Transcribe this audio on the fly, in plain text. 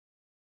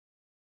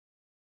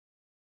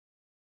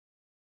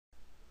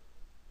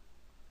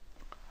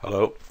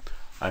Hello,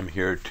 I'm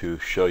here to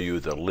show you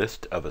the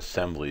list of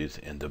assemblies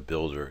in the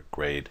builder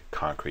grade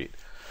concrete.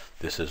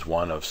 This is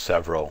one of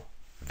several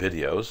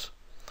videos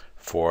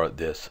for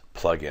this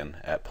plugin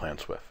at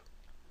Planswift.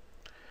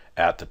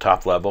 At the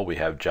top level we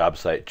have job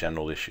site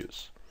general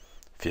issues,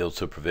 field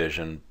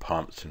supervision,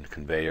 pumps and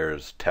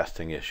conveyors,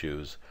 testing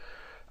issues,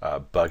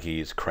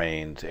 buggies,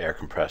 cranes, air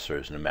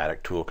compressors,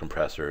 pneumatic tool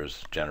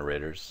compressors,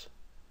 generators,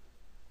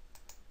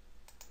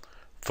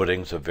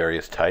 footings of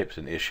various types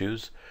and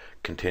issues,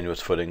 continuous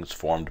footings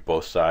formed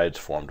both sides,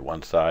 formed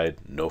one side,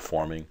 no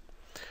forming,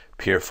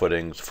 pier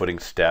footings, footing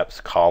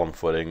steps, column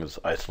footings,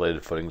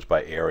 isolated footings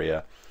by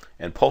area,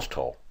 and post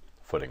hole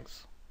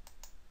footings.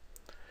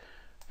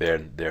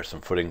 There's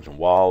some footings and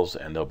walls,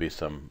 and there'll be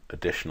some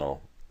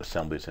additional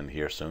assemblies in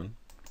here soon.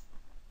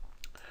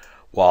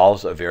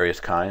 Walls of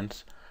various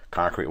kinds: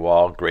 concrete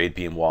wall, grade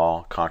beam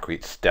wall,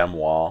 concrete stem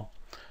wall,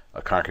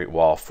 a concrete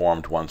wall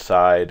formed one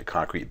side,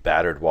 concrete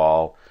battered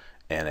wall,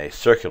 and a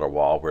circular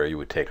wall where you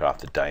would take off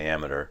the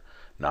diameter,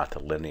 not the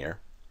linear.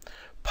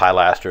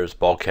 Pilasters,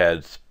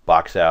 bulkheads,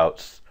 box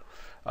outs,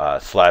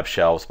 slab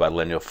shelves by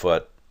lineal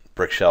foot,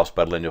 brick shelves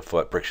by lineal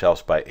foot, brick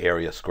shelves by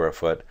area square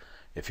foot,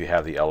 if you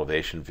have the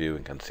elevation view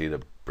and can see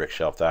the brick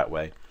shelf that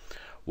way.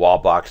 Wall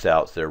box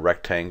outs, they're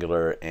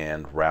rectangular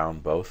and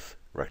round both.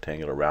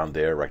 Rectangular round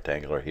there,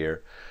 rectangular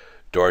here.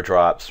 Door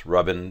drops,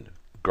 rubbing,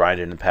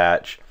 grinding and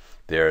patch.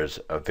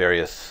 There's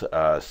various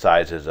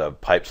sizes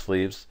of pipe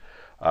sleeves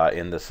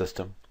in the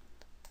system,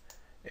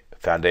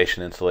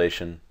 foundation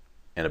insulation,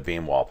 and a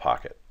beam wall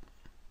pocket.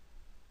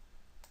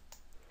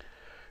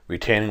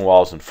 Retaining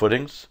walls and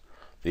footings,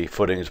 the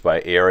footings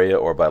by area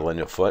or by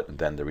lineal foot, and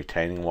then the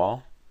retaining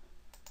wall.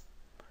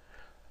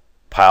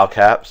 Pile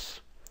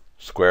caps,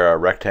 square or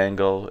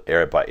rectangle,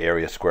 area by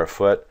area square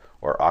foot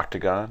or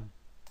octagon.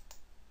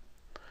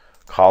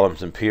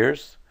 Columns and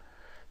piers,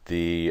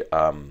 the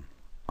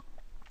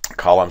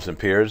columns and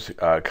piers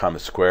come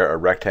as square or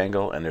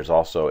rectangle, and there's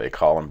also a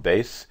column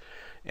base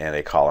and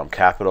a column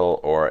capital,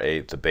 or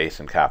the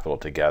base and capital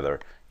together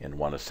in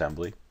one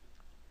assembly.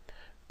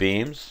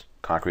 Beams,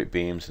 concrete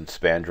beams and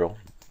spandrel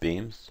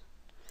beams.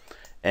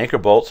 Anchor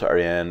bolts are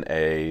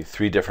in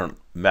three different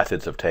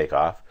methods of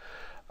takeoff.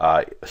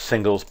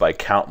 Singles by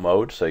count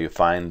mode, so you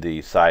find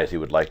the size you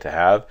would like to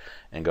have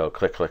and go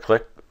click, click,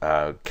 click,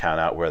 count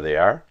out where they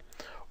are.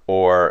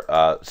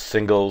 Or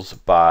singles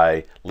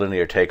by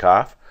linear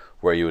takeoff,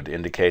 where you would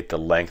indicate the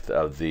length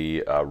of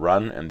the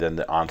run and then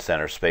the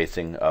on-center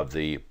spacing of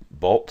the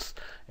bolts,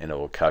 and it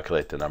will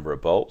calculate the number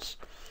of bolts.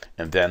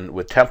 And then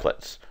with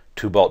templates,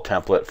 2-bolt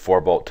template,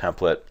 4-bolt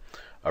template,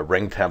 a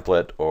ring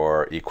template,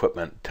 or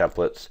equipment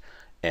templates,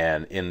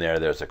 and in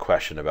there's a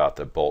question about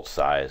the bolt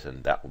size,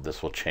 and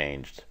this will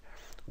change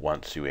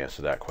once you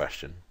answer that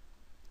question.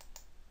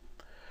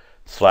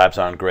 Slabs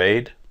on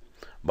grade,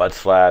 mud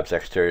slabs,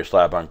 exterior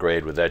slab on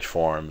grade with edge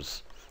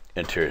forms,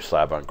 interior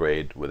slab on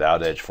grade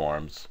without edge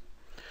forms.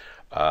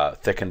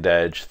 Thickened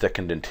edge,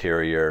 thickened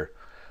interior,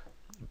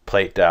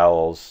 plate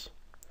dowels,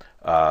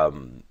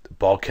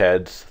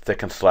 bulkheads,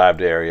 thickened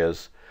slabbed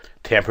areas,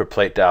 tampered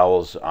plate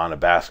dowels on a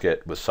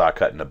basket with saw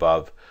cutting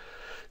above,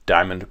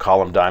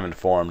 column diamond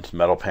forms,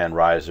 metal pan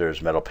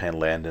risers, metal pan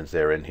landings,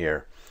 they're in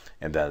here,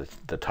 and then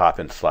the top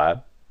end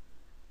slab.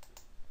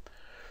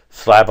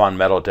 Slab on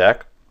metal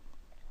deck,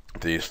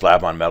 the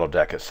slab on metal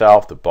deck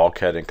itself, the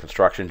bulkhead and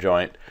construction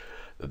joint,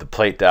 the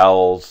plate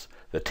dowels,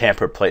 the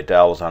tampered plate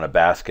dowels on a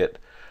basket,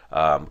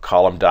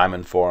 column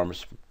diamond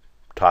forms,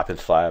 top and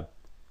slab.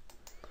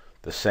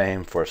 The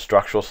same for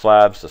structural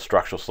slabs, the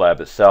structural slab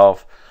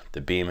itself,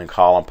 the beam and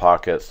column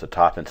pockets, the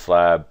top and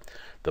slab,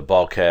 the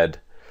bulkhead,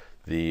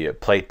 the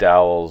plate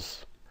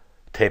dowels,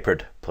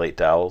 tapered plate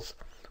dowels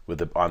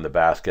with on the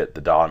basket,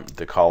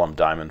 the column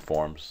diamond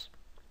forms.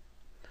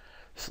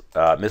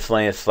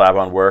 Miscellaneous slab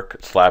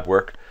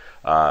work,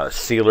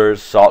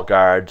 sealers, salt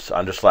guards,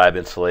 under slab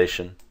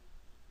insulation,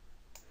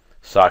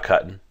 saw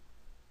cutting,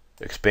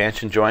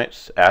 expansion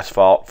joints,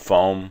 asphalt,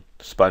 foam,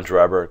 sponge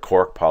rubber,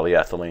 cork,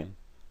 polyethylene.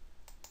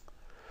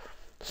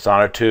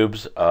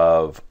 Sonotubes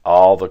of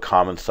all the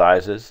common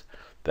sizes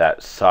that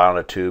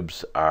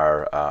sonotubes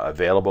are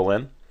available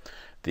in.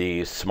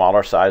 The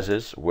smaller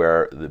sizes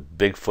where the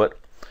Bigfoot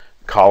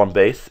column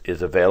base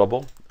is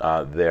available,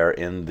 they're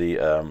in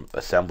the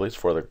assemblies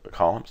for the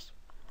columns.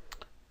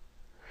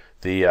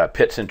 The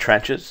pits and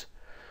trenches,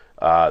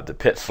 the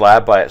pit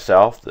slab by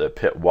itself, the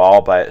pit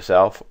wall by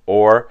itself,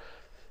 or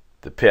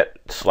the pit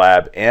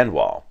slab and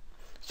wall.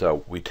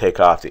 So we take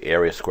off the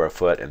area square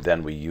foot, and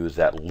then we use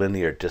that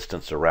linear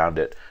distance around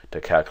it to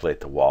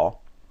calculate the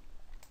wall.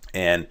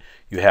 And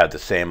you have the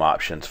same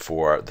options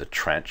for the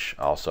trench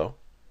also.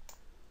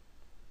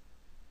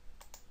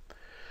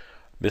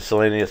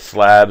 Miscellaneous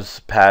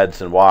slabs,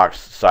 pads and walks,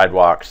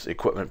 sidewalks,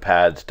 equipment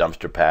pads,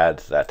 dumpster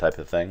pads, that type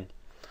of thing.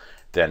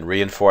 Then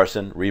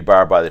reinforcing,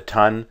 rebar by the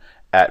ton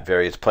at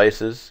various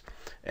places,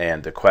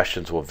 and the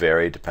questions will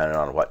vary depending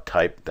on what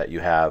type that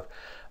you have,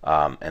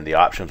 and the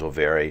options will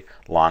vary: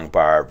 long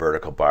bar,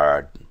 vertical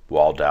bar,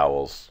 wall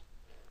dowels,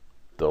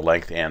 the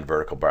length and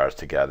vertical bars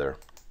together.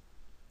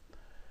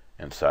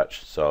 and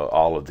such. So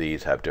all of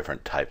these have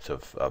different types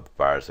of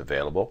bars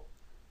available.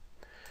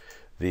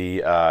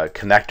 The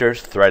connectors,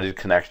 threaded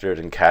connectors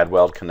and CAD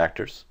weld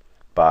connectors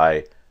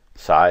by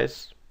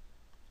size,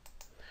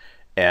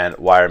 and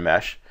wire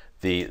mesh.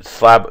 The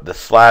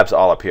slabs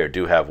all up here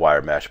do have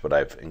wire mesh, but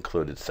I've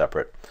included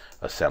separate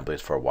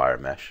assemblies for wire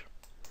mesh.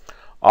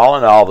 All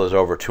in all, there's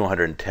over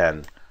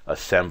 210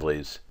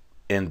 assemblies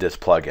in this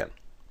plugin.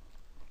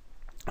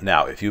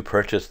 Now, if you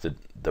purchase the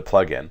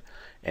plugin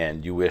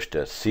and you wish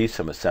to see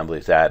some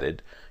assemblies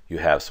added, you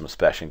have some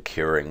special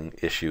curing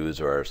issues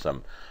or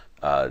some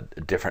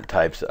different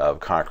types of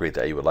concrete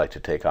that you would like to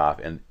take off,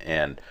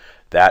 and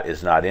that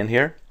is not in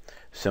here,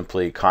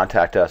 simply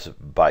contact us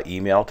by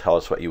email, tell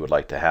us what you would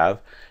like to have,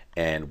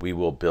 and we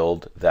will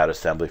build that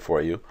assembly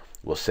for you.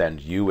 We'll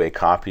send you a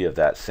copy of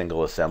that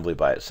single assembly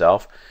by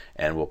itself,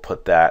 and we'll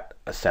put that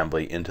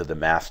assembly into the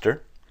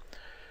master.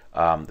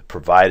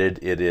 Provided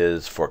it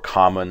is for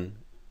common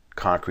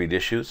concrete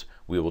issues,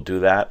 we will do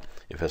that.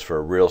 If it's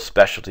for real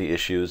specialty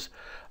issues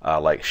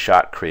like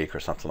Shot Creek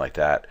or something like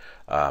that,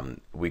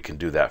 we can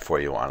do that for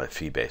you on a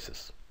fee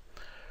basis.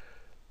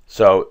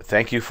 So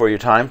thank you for your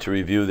time to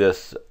review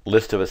this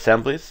list of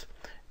assemblies,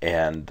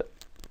 and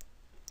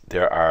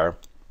there are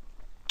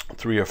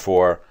 3 or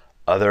 4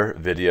 other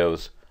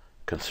videos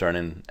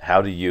concerning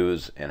how to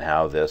use and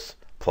how this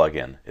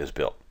plugin is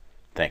built.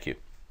 Thank you.